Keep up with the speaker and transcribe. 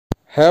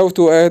How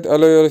to add a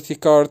loyalty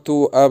card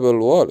to Apple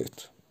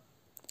Wallet.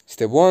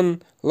 Step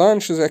 1.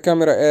 Launch the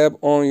camera app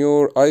on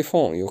your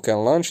iPhone. You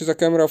can launch the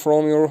camera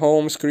from your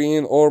home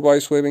screen or by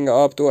swiping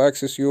up to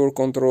access your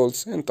control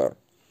center.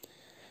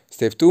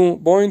 Step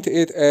 2. Point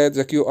it at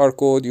the QR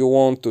code you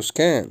want to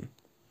scan.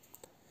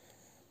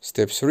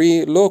 Step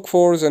 3. Look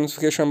for the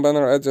notification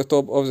banner at the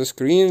top of the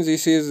screen.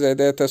 This is the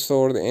data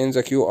stored in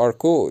the QR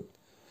code.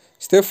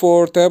 Step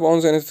 4. Tap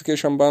on the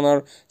notification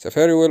banner.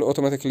 Safari will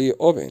automatically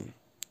open.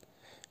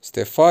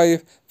 Step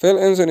 5. Fill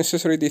in the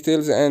necessary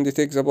details and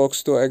tick the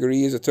box to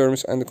agree the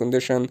terms and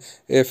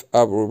conditions if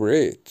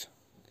appropriate.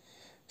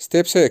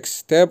 Step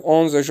 6. Tap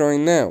on the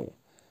Join Now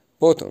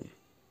button.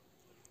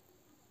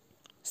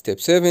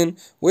 Step 7.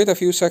 Wait a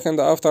few seconds.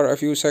 After a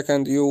few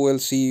seconds, you will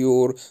see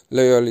your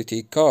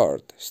loyalty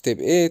card. Step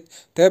 8.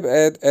 Tap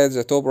Add at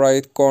the top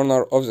right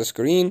corner of the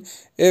screen.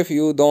 If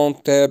you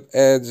don't tap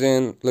Add,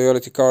 then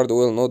loyalty card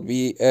will not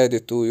be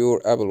added to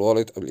your Apple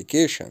Wallet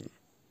application.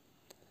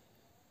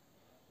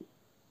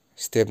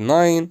 Step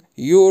 9.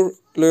 Your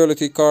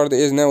loyalty card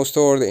is now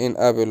stored in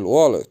Apple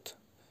Wallet.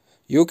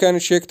 You can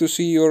check to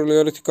see your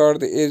loyalty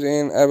card is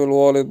in Apple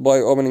Wallet by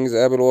opening the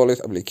Apple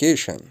Wallet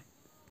application.